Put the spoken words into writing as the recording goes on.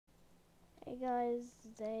Hey guys,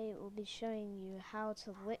 today we'll be showing you how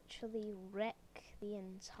to literally wreck the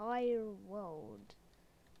entire world.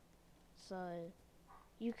 So,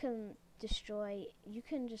 you can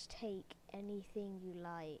just take anything you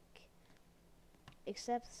like,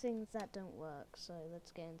 except things that don't work, so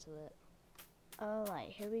let's get into it. Alright,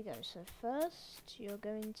 here we go. So first, you're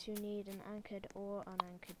going to need an anchored or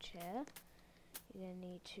unanchored chair. You're going to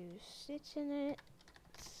need to sit in it.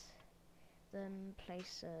 Then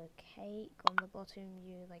place a cake on the bottom,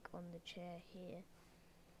 on the chair here.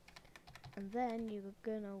 And then you're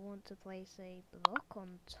gonna want to place a block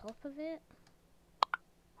on top of it.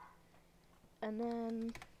 And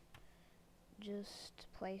then just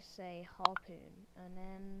place a harpoon and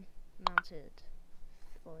then mount it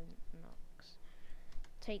for knocks.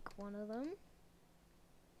 Take one of them,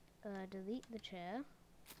 delete the chair,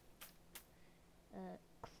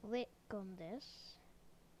 click on this,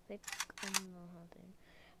 click on the harpoon,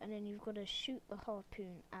 and then you've got to shoot the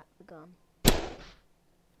harpoon at the gun.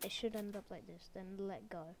 It should end up like this, then let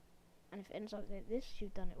go. And if it ends up like this,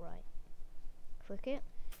 you've done it right. Click it.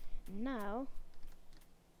 Now,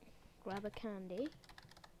 grab a candy,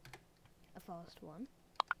 a fast one.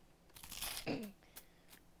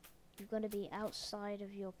 You've got to be outside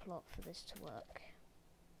of your plot for this to work.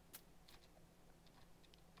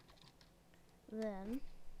 Then,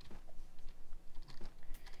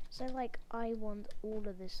 so I want all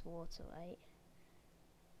of this water, right?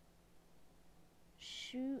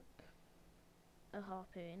 Shoot a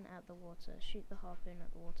harpoon at the water. Shoot the harpoon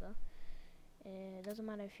at the water. It doesn't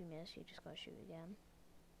matter if you miss, you just gotta shoot again.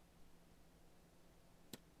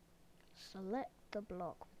 Select the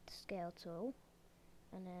block with the scale tool,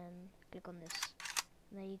 and then click on this.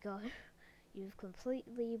 And there you go. You've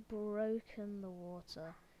completely broken the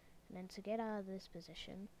water. And then to get out of this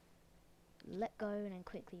position, let go and then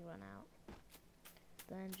quickly run out.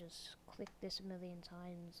 Then just click this a million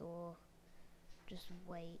times or just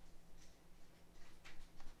wait.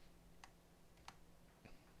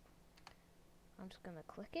 I'm just gonna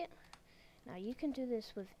click it. Now you can do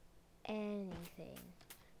this with anything,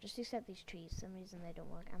 just except these trees. For some reason they don't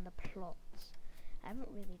work, and the plots. I haven't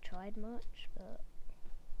really tried much, but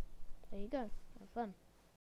there you go. Have fun.